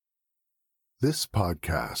This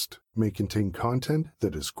podcast may contain content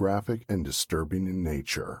that is graphic and disturbing in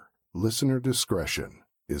nature. Listener discretion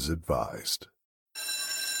is advised.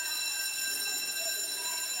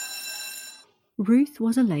 Ruth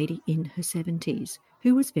was a lady in her 70s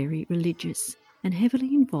who was very religious and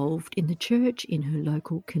heavily involved in the church in her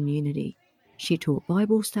local community. She taught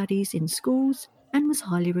Bible studies in schools and was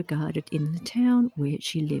highly regarded in the town where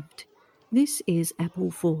she lived. This is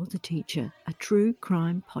Apple for the Teacher, a true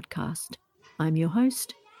crime podcast. I'm your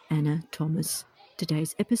host, Anna Thomas.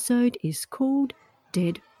 Today's episode is called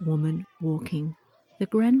Dead Woman Walking. The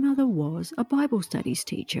grandmother was a Bible studies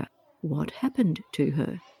teacher. What happened to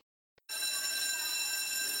her?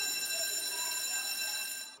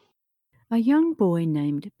 A young boy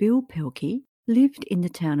named Bill Pelkey lived in the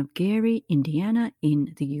town of Gary, Indiana,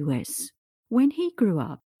 in the US. When he grew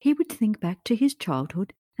up, he would think back to his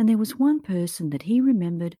childhood, and there was one person that he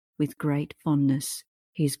remembered with great fondness,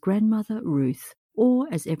 his grandmother Ruth, or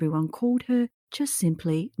as everyone called her, just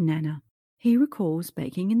simply Nana. He recalls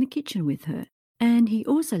baking in the kitchen with her, and he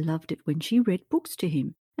also loved it when she read books to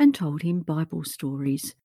him and told him Bible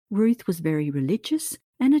stories. Ruth was very religious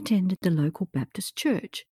and attended the local Baptist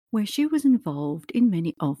church, where she was involved in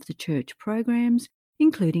many of the church programs,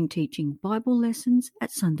 including teaching Bible lessons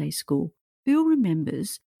at Sunday school. Bill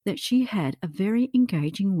remembers that she had a very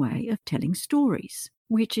engaging way of telling stories,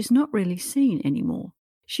 which is not really seen anymore.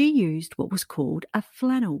 She used what was called a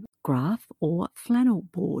flannel graph or flannel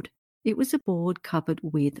board. It was a board covered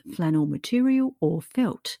with flannel material or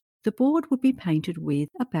felt. The board would be painted with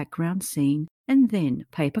a background scene, and then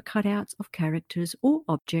paper cutouts of characters or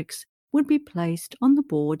objects would be placed on the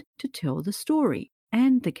board to tell the story,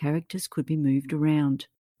 and the characters could be moved around.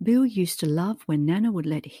 Bill used to love when Nana would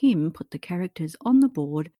let him put the characters on the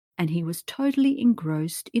board, and he was totally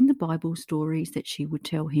engrossed in the Bible stories that she would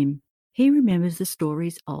tell him. He remembers the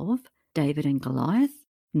stories of David and Goliath,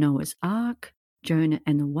 Noah's Ark, Jonah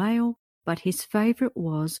and the whale, but his favourite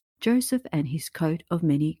was Joseph and his coat of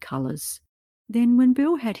many colours. Then when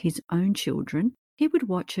Bill had his own children, he would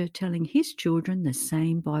watch her telling his children the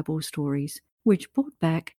same Bible stories, which brought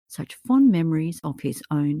back such fond memories of his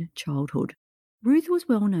own childhood. Ruth was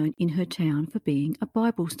well known in her town for being a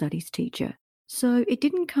Bible studies teacher, so it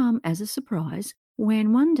didn't come as a surprise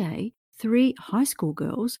when one day 3 high school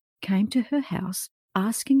girls came to her house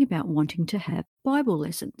asking about wanting to have Bible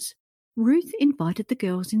lessons. Ruth invited the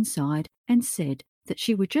girls inside and said that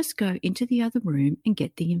she would just go into the other room and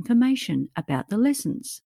get the information about the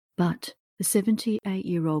lessons. But the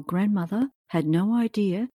 78-year-old grandmother had no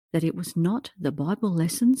idea that it was not the Bible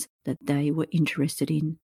lessons that they were interested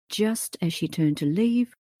in. Just as she turned to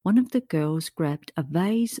leave, one of the girls grabbed a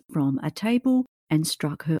vase from a table and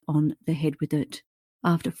struck her on the head with it.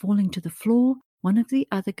 After falling to the floor, one of the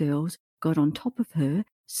other girls got on top of her,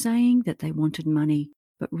 saying that they wanted money,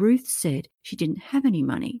 but Ruth said she didn't have any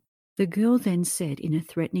money. The girl then said in a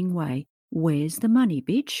threatening way, "Where's the money,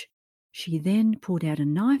 bitch?" She then pulled out a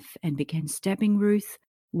knife and began stabbing Ruth,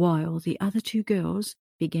 while the other 2 girls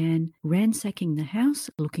began ransacking the house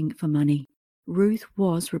looking for money. Ruth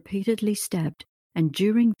was repeatedly stabbed, and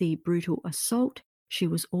during the brutal assault, she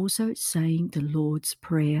was also saying the Lord's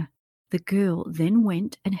Prayer. The girl then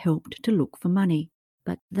went and helped to look for money,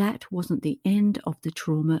 but that wasn't the end of the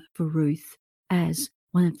trauma for Ruth, as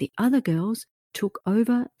one of the other girls took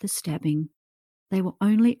over the stabbing. They were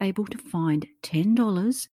only able to find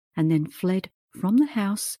 $10 and then fled from the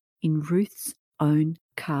house in Ruth's own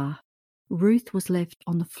car. Ruth was left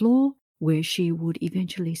on the floor where she would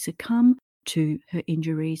eventually succumb to her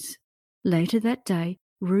injuries. Later that day,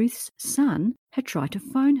 Ruth's son had tried to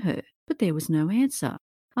phone her, but there was no answer.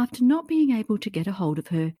 After not being able to get a hold of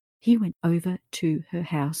her, he went over to her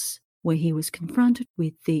house, where he was confronted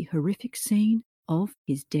with the horrific scene of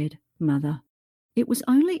his dead mother. It was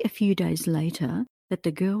only a few days later that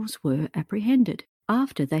the girls were apprehended,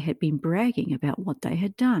 after they had been bragging about what they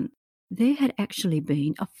had done. There had actually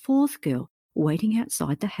been a 4th girl waiting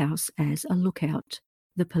outside the house as a lookout.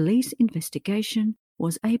 The police investigation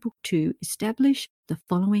was able to establish the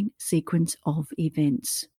following sequence of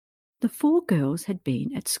events. The 4 girls had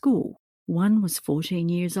been at school. One was 14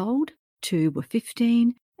 years old, 2 were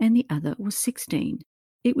 15, and the other was 16.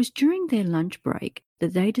 It was during their lunch break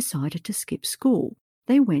that they decided to skip school.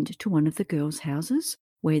 They went to one of the girls' houses,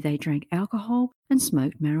 where they drank alcohol and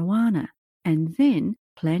smoked marijuana, and then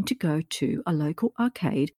planned to go to a local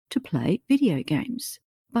arcade to play video games.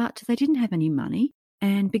 But they didn't have any money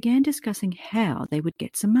and began discussing how they would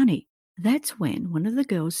get some money. That's when one of the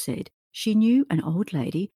girls said she knew an old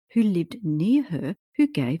lady who lived near her who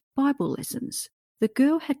gave Bible lessons. The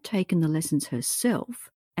girl had taken the lessons herself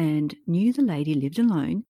and knew the lady lived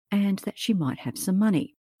alone and that she might have some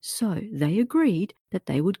money. So they agreed that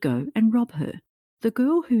they would go and rob her. The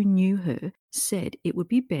girl who knew her said it would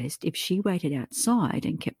be best if she waited outside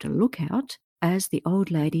and kept a lookout, as the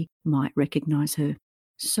old lady might recognize her.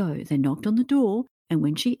 So they knocked on the door, and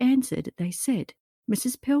when she answered, they said,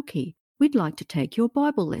 "Mrs. Pelkey, we'd like to take your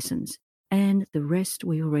Bible lessons." And the rest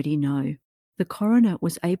we already know. The coroner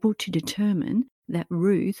was able to determine that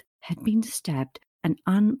Ruth had been stabbed an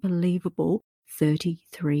unbelievable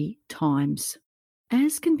 33 times.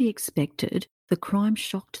 As can be expected, the crime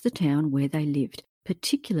shocked the town where they lived,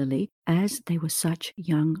 particularly as they were such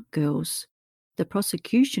young girls. The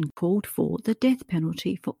prosecution called for the death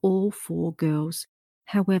penalty for all 4 girls.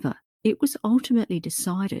 However, it was ultimately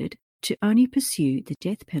decided to only pursue the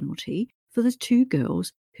death penalty for the 2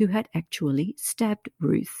 girls who had actually stabbed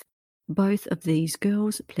Ruth. Both of these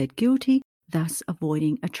girls pled guilty, thus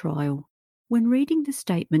avoiding a trial. When reading the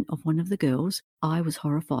statement of one of the girls, I was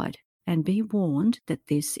horrified, and be warned that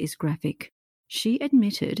this is graphic. She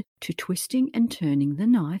admitted to twisting and turning the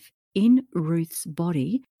knife in Ruth's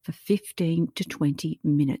body for 15 to 20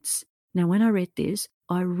 minutes. Now, when I read this,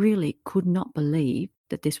 I really could not believe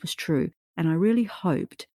that this was true, and I really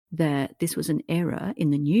hoped that this was an error in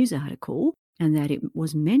the news article and that it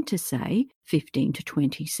was meant to say 15 to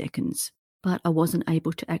 20 seconds. But I wasn't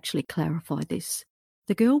able to actually clarify this.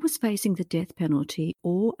 The girl was facing the death penalty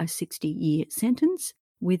or a 60-year sentence,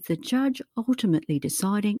 with the judge ultimately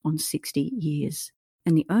deciding on 60 years.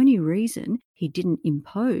 And the only reason he didn't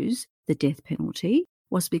impose the death penalty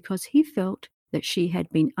was because he felt that she had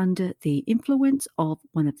been under the influence of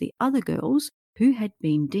one of the other girls who had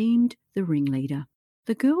been deemed the ringleader.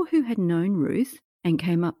 The girl who had known Ruth and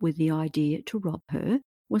came up with the idea to rob her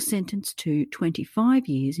was sentenced to 25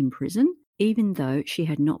 years in prison, even though she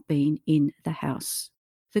had not been in the house.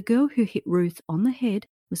 The girl who hit Ruth on the head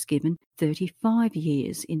was given 35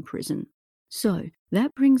 years in prison. So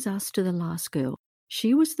that brings us to the last girl.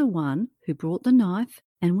 She was the one who brought the knife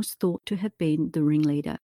and was thought to have been the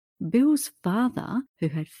ringleader. Bill's father, who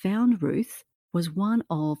had found Ruth, was one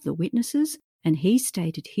of the witnesses, and he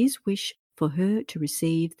stated his wish for her to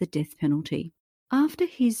receive the death penalty. After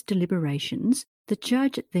his deliberations, the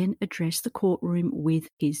judge then addressed the courtroom with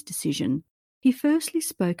his decision. He firstly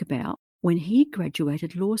spoke about when he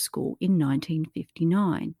graduated law school in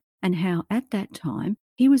 1959 and how at that time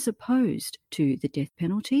he was opposed to the death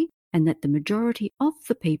penalty and that the majority of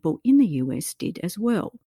the people in the US did as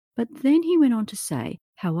well. But then he went on to say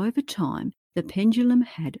how over time the pendulum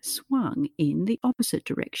had swung in the opposite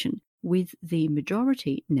direction, with the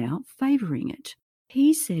majority now favouring it.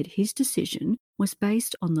 He said his decision was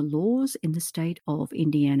based on the laws in the state of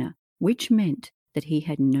Indiana, which meant that he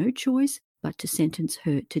had no choice but to sentence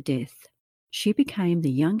her to death. She became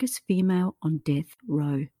the youngest female on death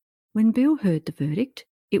row. When Bill heard the verdict,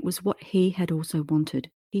 it was what he had also wanted.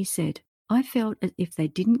 He said, "I felt as if they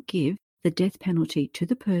didn't give the death penalty to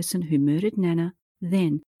the person who murdered Nana,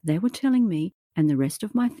 then they were telling me and the rest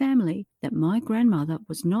of my family that my grandmother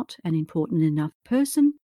was not an important enough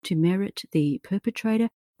person to merit the perpetrator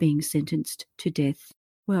being sentenced to death.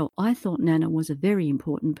 Well, I thought Nana was a very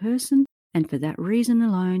important person, and for that reason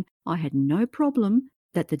alone, I had no problem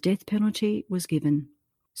that the death penalty was given."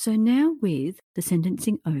 So now, with the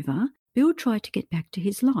sentencing over, Bill tried to get back to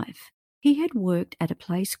his life. He had worked at a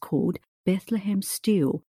place called Bethlehem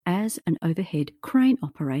Steel as an overhead crane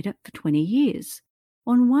operator for 20 years.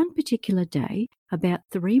 On one particular day, about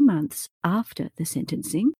 3 months after the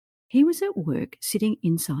sentencing, he was at work sitting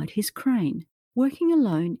inside his crane. Working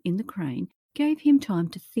alone in the crane gave him time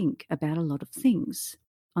to think about a lot of things.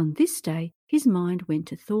 On this day, his mind went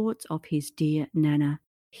to thoughts of his dear Nana.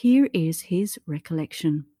 Here is his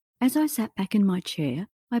recollection. As I sat back in my chair,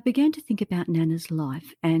 I began to think about Nana's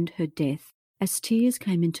life and her death. As tears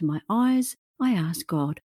came into my eyes, I asked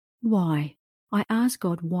God, why? I asked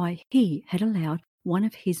God why he had allowed one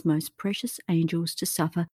of his most precious angels to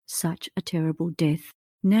suffer such a terrible death.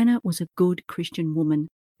 Nana was a good Christian woman.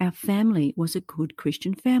 Our family was a good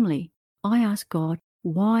Christian family. I asked God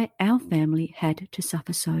why our family had to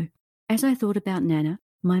suffer so. As I thought about Nana,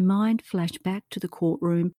 my mind flashed back to the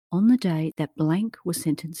courtroom on the day that Blank was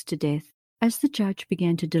sentenced to death. As the judge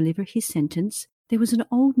began to deliver his sentence, there was an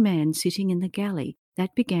old man sitting in the galley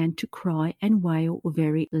that began to cry and wail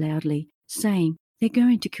very loudly, saying, "They're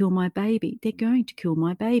going to kill my baby, they're going to kill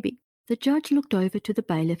my baby." The judge looked over to the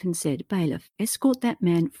bailiff and said, "Bailiff, escort that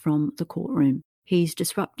man from the courtroom. He's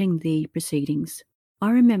disrupting the proceedings." I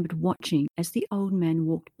remembered watching as the old man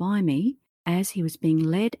walked by me as he was being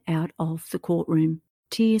led out of the courtroom.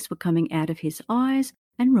 Tears were coming out of his eyes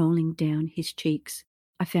and rolling down his cheeks.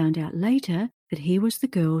 I found out later that he was the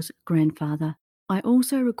girl's grandfather. I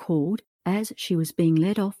also recalled as she was being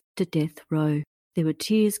led off to death row. There were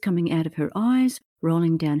tears coming out of her eyes,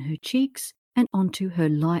 rolling down her cheeks, and onto her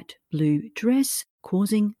light blue dress,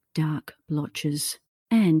 causing dark blotches.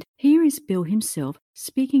 And here is Bill himself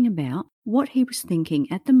speaking about what he was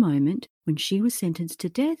thinking at the moment when she was sentenced to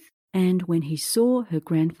death and when he saw her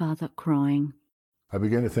grandfather crying. I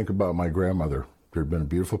began to think about my grandmother. There had been a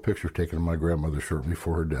beautiful picture taken of my grandmother shortly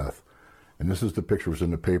before her death. And this is the picture that was in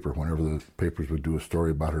the paper whenever the papers would do a story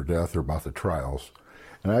about her death or about the trials.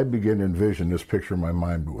 And I began to envision this picture in my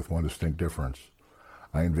mind, but with one distinct difference.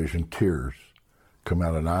 I envisioned tears come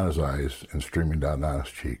out of Nana's eyes and streaming down Nana's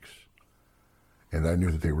cheeks. And I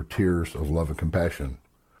knew that they were tears of love and compassion.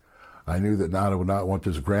 I knew that Nana would not want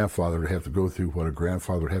this grandfather to have to go through what a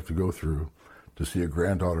grandfather would have to go through to see a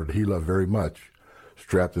granddaughter that he loved very much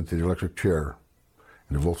strapped into the electric chair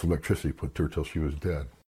and the volts of electricity put to her till she was dead.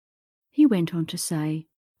 He went on to say,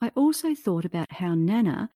 I also thought about how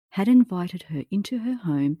Nana had invited her into her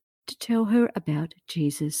home to tell her about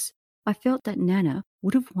Jesus. I felt that Nana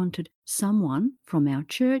would have wanted someone from our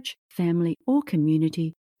church, family, or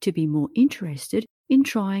community to be more interested in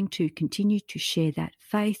trying to continue to share that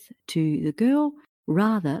faith to the girl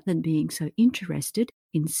rather than being so interested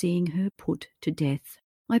in seeing her put to death.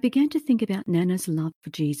 I began to think about Nana's love for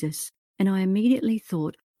Jesus, and I immediately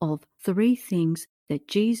thought of 3 things that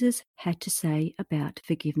Jesus had to say about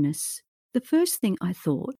forgiveness. The first thing I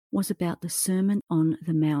thought was about the Sermon on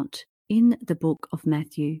the Mount in the book of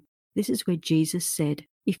Matthew. This is where Jesus said,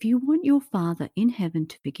 if you want your Father in heaven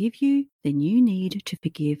to forgive you, then you need to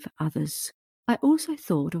forgive others. I also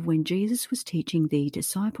thought of when Jesus was teaching the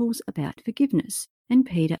disciples about forgiveness, and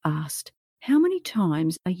Peter asked, how many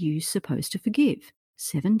times are you supposed to forgive?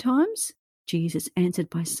 7 times? Jesus answered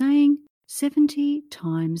by saying, 70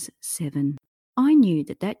 times 7. I knew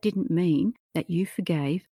that that didn't mean that you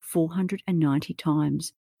forgave 490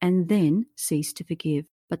 times and then ceased to forgive,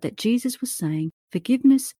 but that Jesus was saying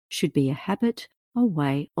forgiveness should be a habit, a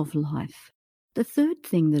way of life. The third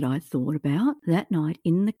thing that I thought about that night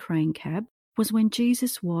in the crane cab was when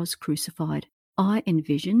Jesus was crucified. I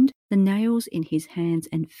envisioned the nails in his hands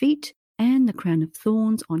and feet and the crown of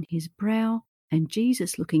thorns on his brow, and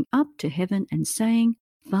Jesus looking up to heaven and saying,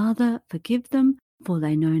 Father, forgive them, for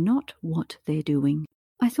they know not what they're doing.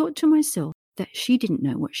 I thought to myself that she didn't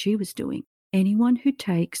know what she was doing. Anyone who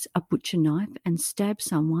takes a butcher knife and stabs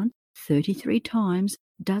someone 33 times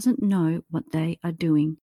doesn't know what they are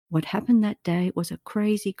doing. What happened that day was a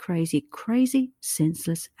crazy, crazy, crazy,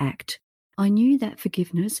 senseless act. I knew that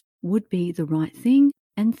forgiveness would be the right thing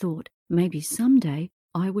and thought maybe someday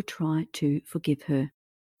I would try to forgive her.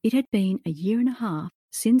 It had been a 1.5 years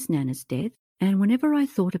since Nana's death, and whenever I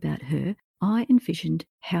thought about her, I envisioned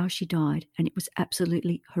how she died, and it was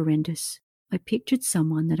absolutely horrendous. I pictured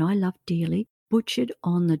someone that I loved dearly butchered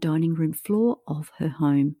on the dining room floor of her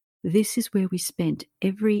home. This is where we spent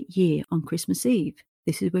every year on Christmas Eve.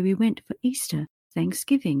 This is where we went for Easter,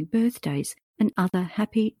 Thanksgiving, birthdays, and other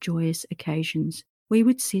happy, joyous occasions. We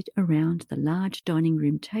would sit around the large dining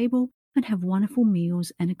room table and have wonderful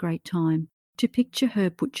meals and a great time. To picture her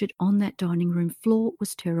butchered on that dining room floor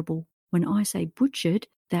was terrible. When I say butchered,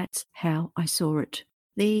 that's how I saw it.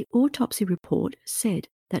 The autopsy report said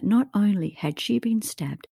that not only had she been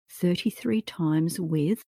stabbed 33 times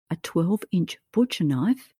with a 12-inch butcher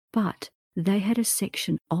knife, but they had a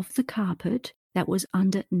section of the carpet that was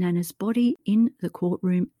under Nana's body in the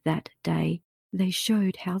courtroom that day. They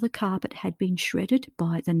showed how the carpet had been shredded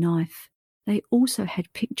by the knife. They also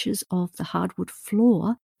had pictures of the hardwood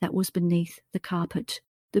floor that was beneath the carpet.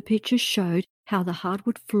 The pictures showed how the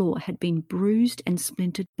hardwood floor had been bruised and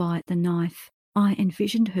splintered by the knife. I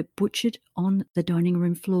envisioned her butchered on the dining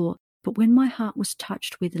room floor, but when my heart was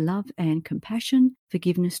touched with love and compassion,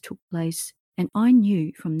 forgiveness took place, and I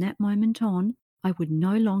knew from that moment on I would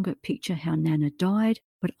no longer picture how Nana died,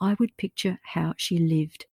 but I would picture how she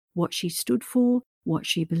lived, what she stood for, what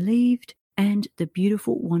she believed, and the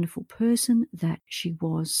beautiful, wonderful person that she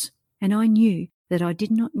was. And I knew that I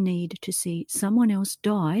did not need to see someone else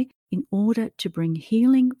die in order to bring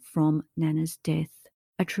healing from Nana's death.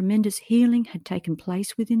 A tremendous healing had taken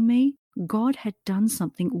place within me. God had done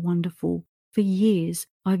something wonderful. For years,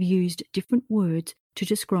 I've used different words to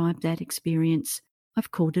describe that experience.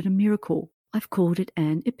 I've called it a miracle. I've called it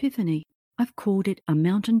an epiphany. I've called it a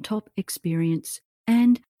mountaintop experience.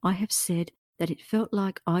 And I have said that it felt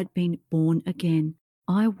like I'd been born again.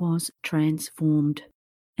 I was transformed.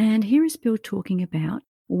 And here is Bill talking about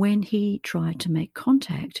when he tried to make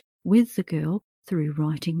contact with the girl through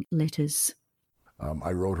writing letters.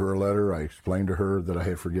 I wrote her a letter. I explained to her that I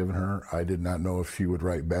had forgiven her. I did not know if she would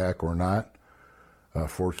write back or not.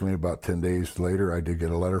 Fortunately, about 10 days later, I did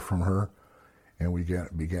get a letter from her, and we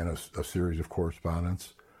began a series of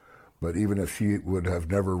correspondence. But even if she would have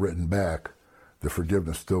never written back, the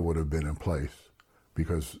forgiveness still would have been in place,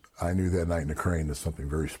 because I knew that night in the crane that something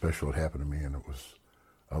very special had happened to me, and it was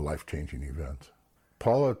a life-changing event.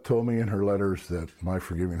 Paula told me in her letters that my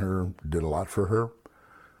forgiving her did a lot for her.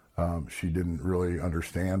 She didn't really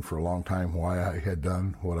understand for a long time why I had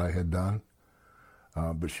done what I had done,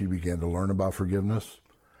 but she began to learn about forgiveness.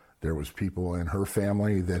 There was people in her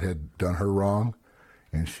family that had done her wrong,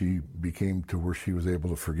 and she became to where she was able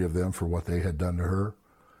to forgive them for what they had done to her.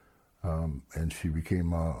 And she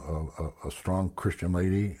became a strong Christian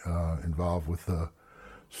lady involved with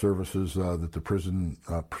services that the prison,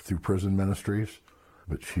 through prison ministries,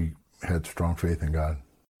 but she had strong faith in God.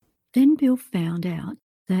 Then Bill found out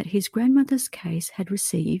that his grandmother's case had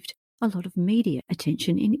received a lot of media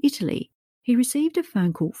attention in Italy. He received a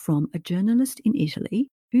phone call from a journalist in Italy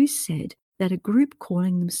who said that a group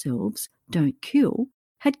calling themselves Don't Kill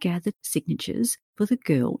had gathered signatures for the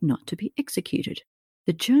girl not to be executed.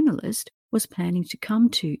 The journalist was planning to come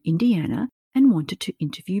to Indiana and wanted to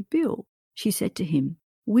interview Bill. She said to him,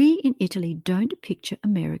 "We in Italy don't picture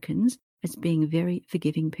Americans as being very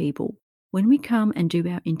forgiving people. When we come and do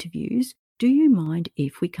our interviews, do you mind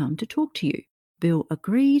if we come to talk to you?" Bill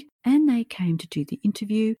agreed, and they came to do the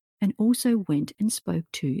interview and also went and spoke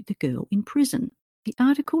to the girl in prison. The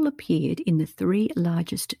article appeared in the 3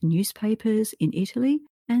 largest newspapers in Italy,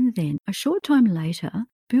 and then a short time later,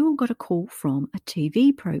 Bill got a call from a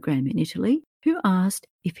TV program in Italy who asked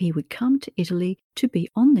if he would come to Italy to be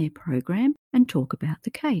on their program and talk about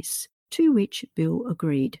the case, to which Bill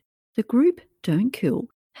agreed. The group Don't Kill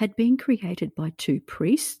had been created by 2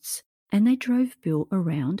 priests, and they drove Bill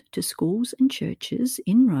around to schools and churches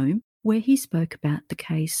in Rome where he spoke about the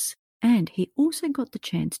case. And he also got the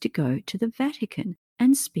chance to go to the Vatican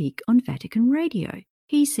and speak on Vatican radio.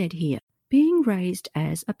 He said here, "Being raised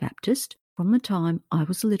as a Baptist from the time I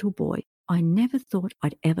was a little boy, I never thought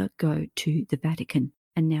I'd ever go to the Vatican.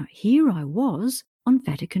 And now here I was on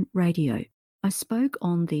Vatican radio. I spoke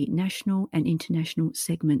on the national and international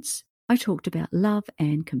segments. I talked about love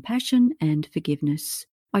and compassion and forgiveness.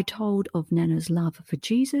 I told of Nana's love for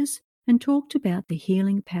Jesus and talked about the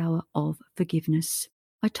healing power of forgiveness.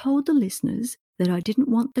 I told the listeners that I didn't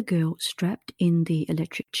want the girl strapped in the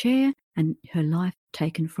electric chair and her life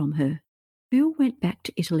taken from her." Bill went back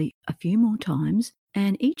to Italy a few more times,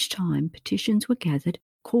 and each time petitions were gathered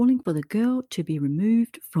calling for the girl to be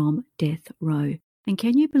removed from death row. And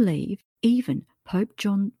can you believe even Pope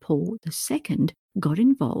John Paul II got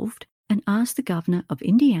involved and asked the governor of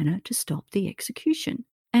Indiana to stop the execution?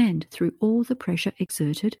 And through all the pressure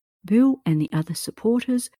exerted, Bill and the other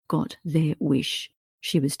supporters got their wish.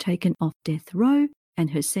 She was taken off death row, and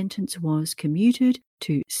her sentence was commuted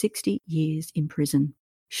to 60 years in prison.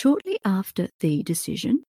 Shortly after the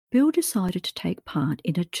decision, Bill decided to take part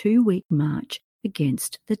in a 2-week march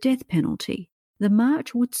against the death penalty. The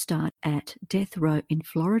march would start at death row in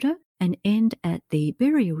Florida and end at the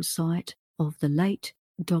burial site of the late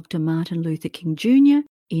Dr. Martin Luther King Jr.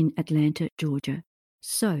 in Atlanta, Georgia.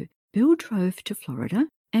 So Bill drove to Florida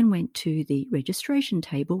and went to the registration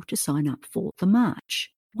table to sign up for the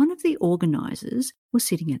march. One of the organisers was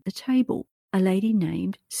sitting at the table, a lady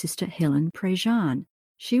named Sister Helen Prejean.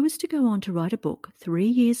 She was to go on to write a book 3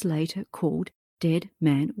 years later called Dead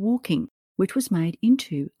Man Walking, which was made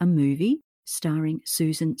into a movie starring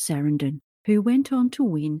Susan Sarandon, who went on to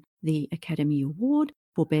win the Academy Award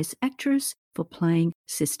for Best Actress for playing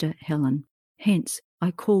Sister Helen. Hence,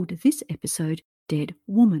 I called this episode Dead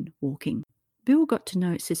Woman Walking. Bill got to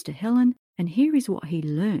know Sister Helen, and here is what he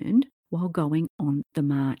learned while going on the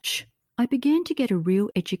march. "I began to get a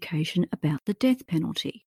real education about the death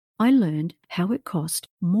penalty. I learned how it cost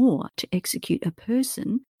more to execute a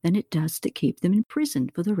person than it does to keep them in prison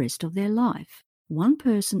for the rest of their life. One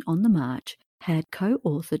person on the march had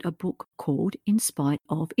co-authored a book called In Spite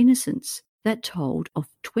of Innocence that told of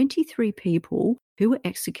 23 people who were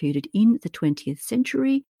executed in the 20th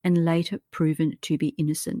century and later proven to be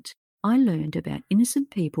innocent. I learned about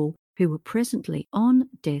innocent people who are presently on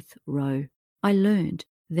death row. I learned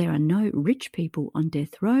there are no rich people on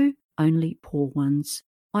death row, only poor ones.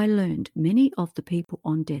 I learned many of the people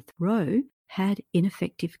on death row had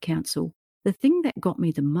ineffective counsel. The thing that got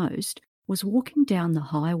me the most was walking down the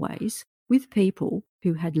highways with people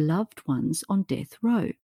who had loved ones on death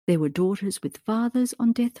row. There were daughters with fathers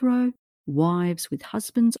on death row, wives with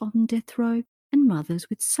husbands on death row, and mothers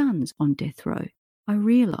with sons on death row. I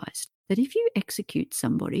realized that if you execute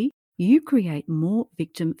somebody, you create more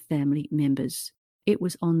victim family members. It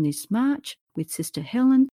was on this march with Sister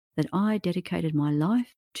Helen that I dedicated my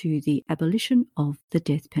life to the abolition of the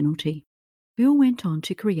death penalty. Bill went on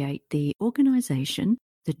to create the organisation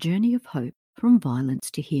The Journey of Hope from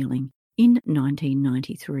Violence to Healing in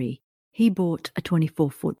 1993. He bought a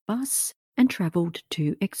 24-foot bus and travelled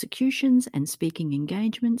to executions and speaking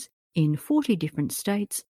engagements in 40 different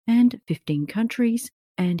states and 15 countries,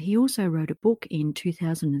 and he also wrote a book in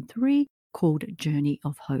 2003 called Journey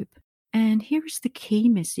of Hope. And here is the key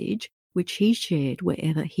message which he shared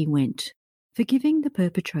wherever he went. Forgiving the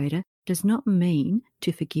perpetrator does not mean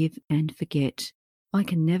to forgive and forget. I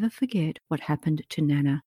can never forget what happened to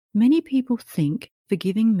Nana. Many people think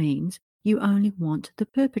forgiving means you only want the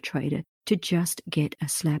perpetrator to just get a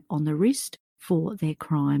slap on the wrist for their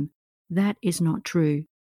crime. That is not true.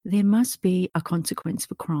 There must be a consequence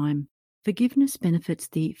for crime. Forgiveness benefits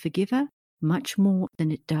the forgiver much more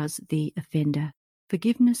than it does the offender.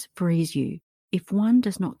 Forgiveness frees you. If one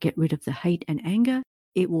does not get rid of the hate and anger,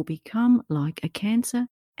 it will become like a cancer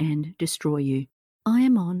and destroy you. I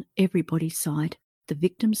am on everybody's side, the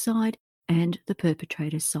victim's side and the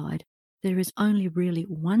perpetrator's side. There is only really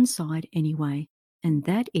one side anyway, and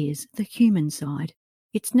that is the human side.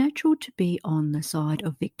 It's natural to be on the side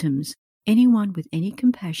of victims. Anyone with any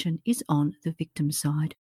compassion is on the victim's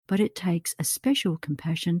side, but it takes a special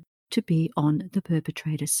compassion to be on the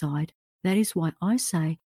perpetrator's side. That is why I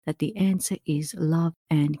say that the answer is love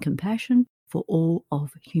and compassion for all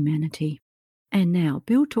of humanity. And now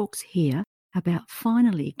Bill talks here about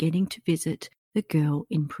finally getting to visit the girl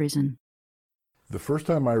in prison. The first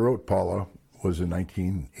time I wrote Paula was in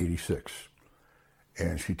 1986,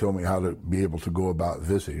 and she told me how to be able to go about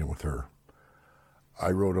visiting with her. I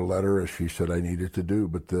wrote a letter as she said I needed to do,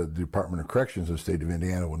 but the Department of Corrections in the state of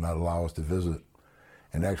Indiana would not allow us to visit.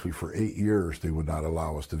 And actually for 8 years they would not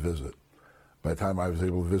allow us to visit. By the time I was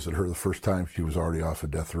able to visit her the first time, she was already off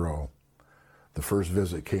of death row. The first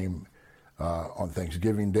visit came on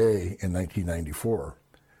Thanksgiving Day in 1994.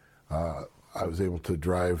 I was able to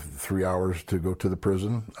drive 3 hours to go to the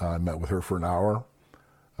prison. I met with her for an hour.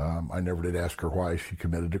 I never did ask her why she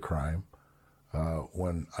committed a crime.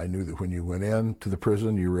 When I knew that when you went in to the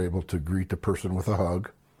prison, you were able to greet the person with a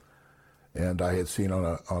hug. And I had seen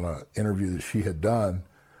on an interview that she had done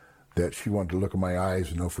that she wanted to look in my eyes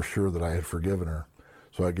and know for sure that I had forgiven her.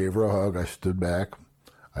 So I gave her a hug. I stood back.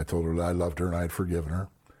 I told her that I loved her and I had forgiven her.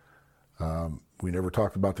 We never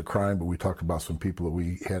talked about the crime, but we talked about some people that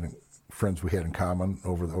we had, friends we had in common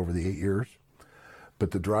over the 8 years.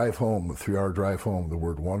 But the drive home, the 3-hour drive home, the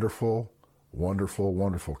word wonderful, wonderful,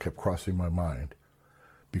 wonderful kept crossing my mind.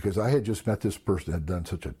 Because I had just met this person that had done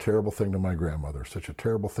such a terrible thing to my grandmother, such a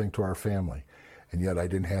terrible thing to our family, and yet I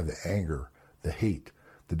didn't have the anger, the hate,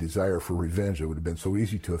 the desire for revenge that would have been so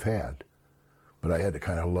easy to have had. But I had the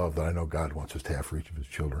kind of love that I know God wants us to have for each of his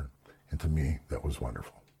children. And to me, that was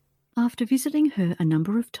wonderful. After visiting her a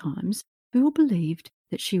number of times, Bill believed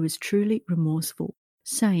that she was truly remorseful,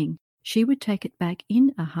 saying she would take it back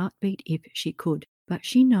in a heartbeat if she could, but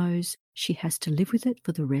she knows she has to live with it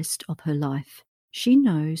for the rest of her life. She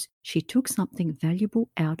knows she took something valuable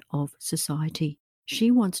out of society. She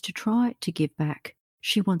wants to try to give back.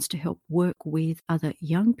 She wants to help work with other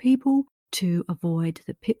young people to avoid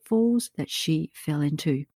the pitfalls that she fell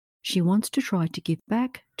into. She wants to try to give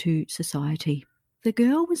back to society. The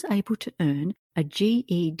girl was able to earn a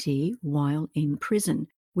GED while in prison,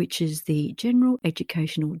 which is the General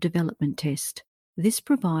Educational Development Test. This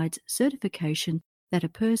provides certification that a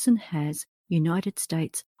person has United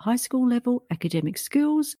States high school level academic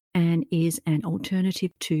skills and is an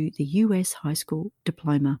alternative to the US high school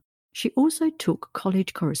diploma. She also took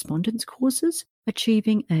college correspondence courses,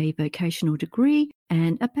 achieving a vocational degree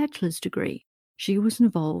and a bachelor's degree. She was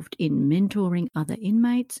involved in mentoring other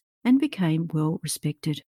inmates and became well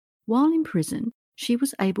respected. While in prison, she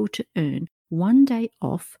was able to earn 1 day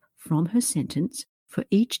off from her sentence for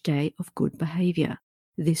each day of good behaviour.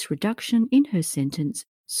 This reduction in her sentence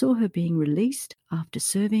saw her being released after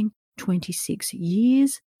serving 26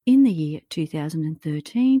 years in the year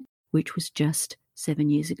 2013, which was just 7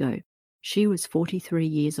 years ago. She was 43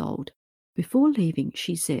 years old. Before leaving,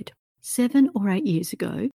 she said, 7 or 8 years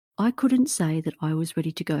ago, I couldn't say that I was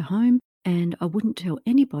ready to go home, and I wouldn't tell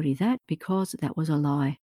anybody that because that was a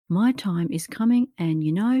lie. My time is coming, and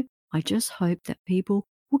I just hope that people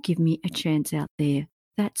will give me a chance out there.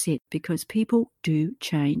 That's it, because people do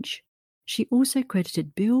change. She also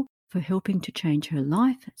credited Bill for helping to change her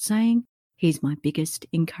life, saying, he's my biggest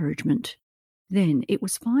encouragement. Then it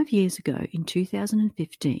was 5 years ago in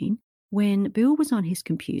 2015 when Bill was on his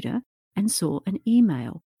computer and saw an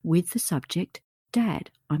email with the subject,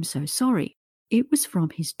 Dad, I'm so sorry. It was from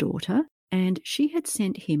his daughter, and she had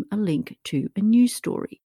sent him a link to a news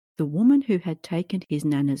story. the woman who had taken his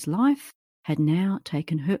Nana's life had now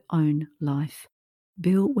taken her own life.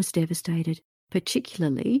 Bill was devastated,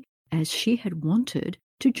 particularly as she had wanted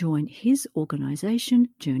to join his organisation,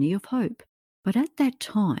 Journey of Hope. But at that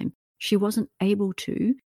time, she wasn't able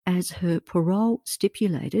to, as her parole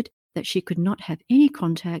stipulated that she could not have any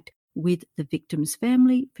contact with the victim's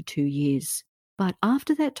family for 2 years. But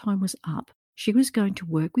after that time was up, she was going to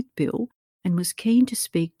work with Bill and was keen to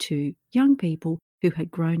speak to young people who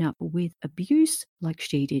had grown up with abuse like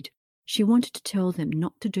she did. She wanted to tell them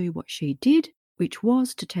not to do what she did, which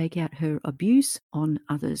was to take out her abuse on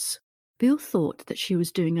others. Bill thought that she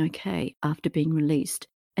was doing okay after being released,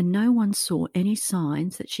 and no one saw any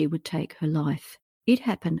signs that she would take her life. It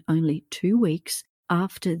happened only 2 weeks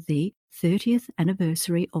after the 30th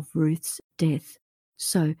anniversary of Ruth's death.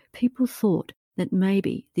 So people thought that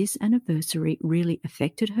maybe this anniversary really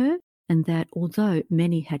affected her, and that although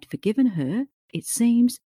many had forgiven her, it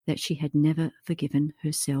seems that she had never forgiven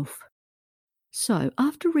herself. So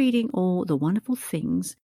after reading all the wonderful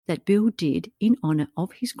things that Bill did in honour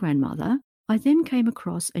of his grandmother, I then came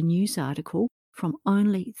across a news article from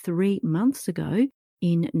only 3 months ago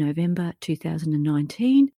in November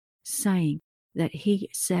 2019 saying that he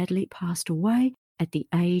sadly passed away at the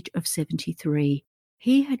age of 73.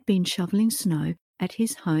 He had been shoveling snow at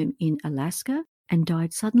his home in Alaska and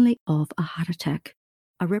died suddenly of a heart attack.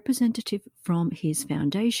 A representative from his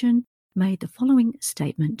foundation made the following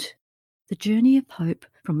statement. The Journey of Hope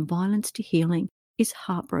from Violence to Healing is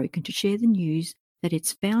heartbroken to share the news that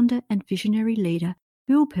its founder and visionary leader,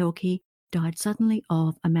 Bill Pelkey, died suddenly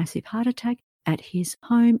of a massive heart attack at his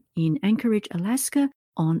home in Anchorage, Alaska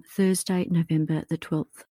on Thursday, November the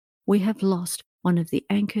 12th. We have lost one of the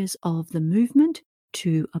anchors of the movement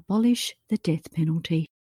to abolish the death penalty.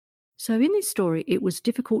 So in this story, it was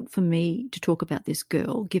difficult for me to talk about this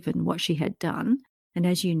girl, given what she had done. And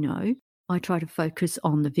as you know, I try to focus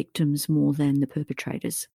on the victims more than the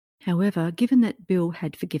perpetrators. However, given that Bill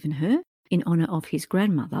had forgiven her in honour of his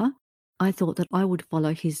grandmother, I thought that I would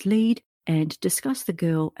follow his lead and discuss the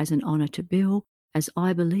girl as an honour to Bill, as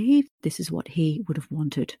I believe this is what he would have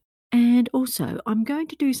wanted. And also, I'm going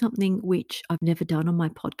to do something which I've never done on my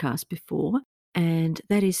podcast before, and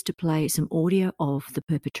that is to play some audio of the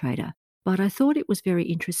perpetrator. But I thought it was very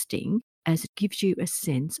interesting as it gives you a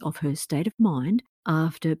sense of her state of mind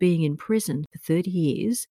after being in prison for 30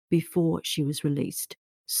 years before she was released.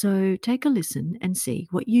 So take a listen and see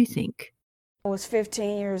what you think. I was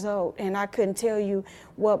 15 years old, and I couldn't tell you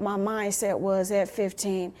what my mindset was at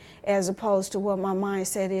 15 as opposed to what my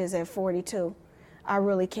mindset is at 42. I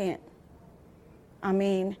really can't. I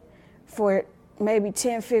mean, for maybe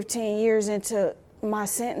 10, 15 years into my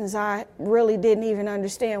sentence, I really didn't even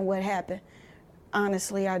understand what happened.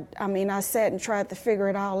 Honestly, I sat and tried to figure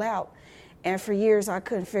it all out, and for years I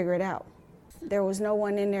couldn't figure it out. There was no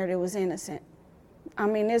one in there that was innocent. I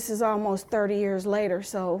mean, this is almost 30 years later,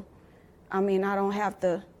 so I don't have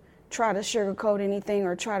to try to sugarcoat anything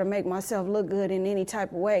or try to make myself look good in any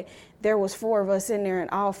type of way. There was 4 of us in there, and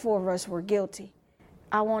all 4 of us were guilty.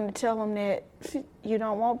 I wanted to tell them that you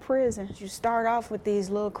don't want prison. You start off with these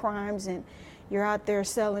little crimes, and you're out there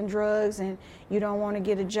selling drugs, and you don't want to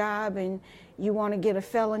get a job, and you want to get a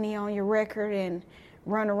felony on your record and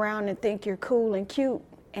run around and think you're cool and cute,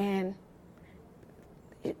 and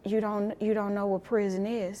you don't know what prison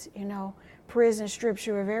is. You know, prison strips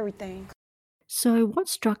you of everything. So what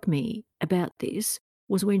struck me about this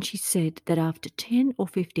was when she said that after 10 or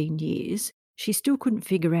 15 years, she still couldn't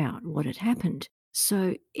figure out what had happened.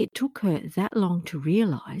 So it took her that long to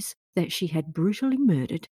realise that she had brutally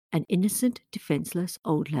murdered an innocent, defenceless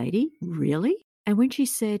old lady? Really? And when she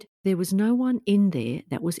said there was no one in there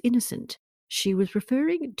that was innocent, she was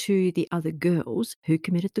referring to the other girls who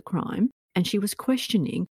committed the crime, and she was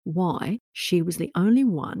questioning why she was the only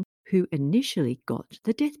one who initially got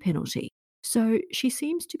the death penalty. So she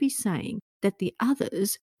seems to be saying that the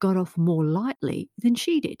others got off more lightly than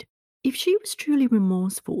she did. If she was truly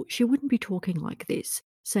remorseful, she wouldn't be talking like this,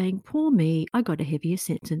 saying, "Poor me, I got a heavier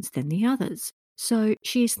sentence than the others." So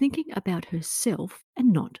she is thinking about herself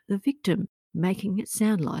and not the victim, making it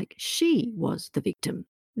sound like she was the victim.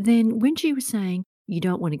 Then when she was saying, "You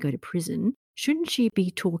don't want to go to prison," shouldn't she be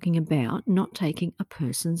talking about not taking a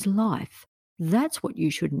person's life? That's what you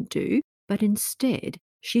shouldn't do, but instead,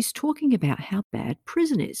 she's talking about how bad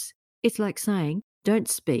prison is. It's like saying, don't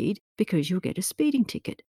speed because you'll get a speeding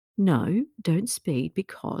ticket. No, don't speed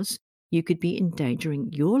because you could be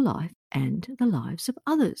endangering your life and the lives of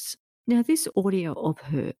others. Now, this audio of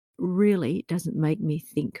her really doesn't make me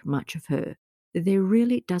think much of her. There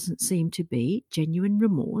really doesn't seem to be genuine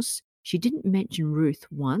remorse. She didn't mention Ruth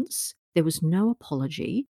once. There was no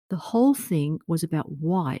apology. The whole thing was about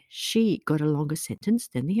why she got a longer sentence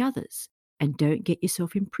than the others. And don't get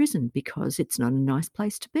yourself in prison because it's not a nice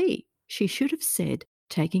place to be. She should have said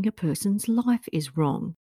taking a person's life is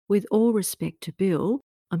wrong. With all respect to Bill,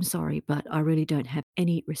 I'm sorry, but I really don't have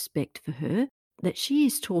any respect for her, that she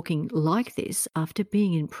is talking like this after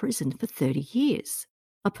being in prison for 30 years.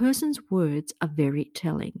 A person's words are very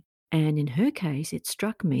telling, and in her case, it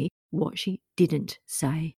struck me what she didn't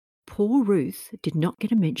say. Poor Ruth did not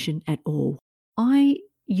get a mention at all. I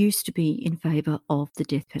used to be in favour of the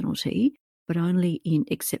death penalty, but only in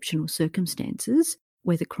exceptional circumstances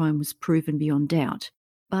where the crime was proven beyond doubt.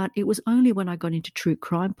 But it was only when I got into true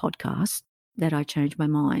crime podcasts that I changed my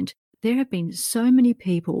mind. There have been so many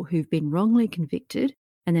people who've been wrongly convicted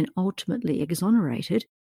and then ultimately exonerated.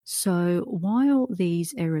 So while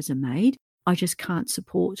these errors are made, I just can't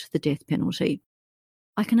support the death penalty.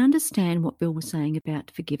 I can understand what Bill was saying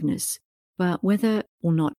about forgiveness, but whether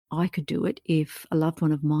or not I could do it if a loved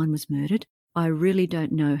one of mine was murdered, I really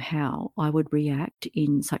don't know how I would react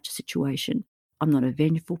in such a situation. I'm not a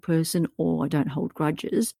vengeful person or I don't hold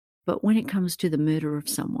grudges, but when it comes to the murder of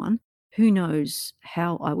someone, who knows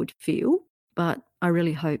how I would feel, but I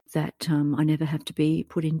really hope that I never have to be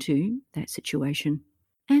put into that situation.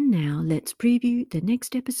 And now let's preview the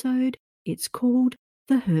next episode. It's called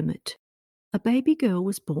The Hermit. A baby girl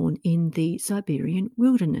was born in the Siberian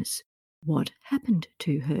wilderness. What happened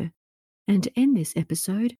to her? And to end this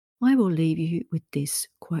episode, I will leave you with this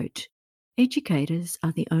quote. Educators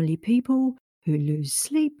are the only people who lose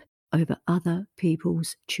sleep over other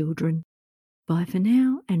people's children. Bye for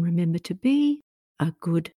now, and remember to be a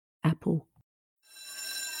good apple.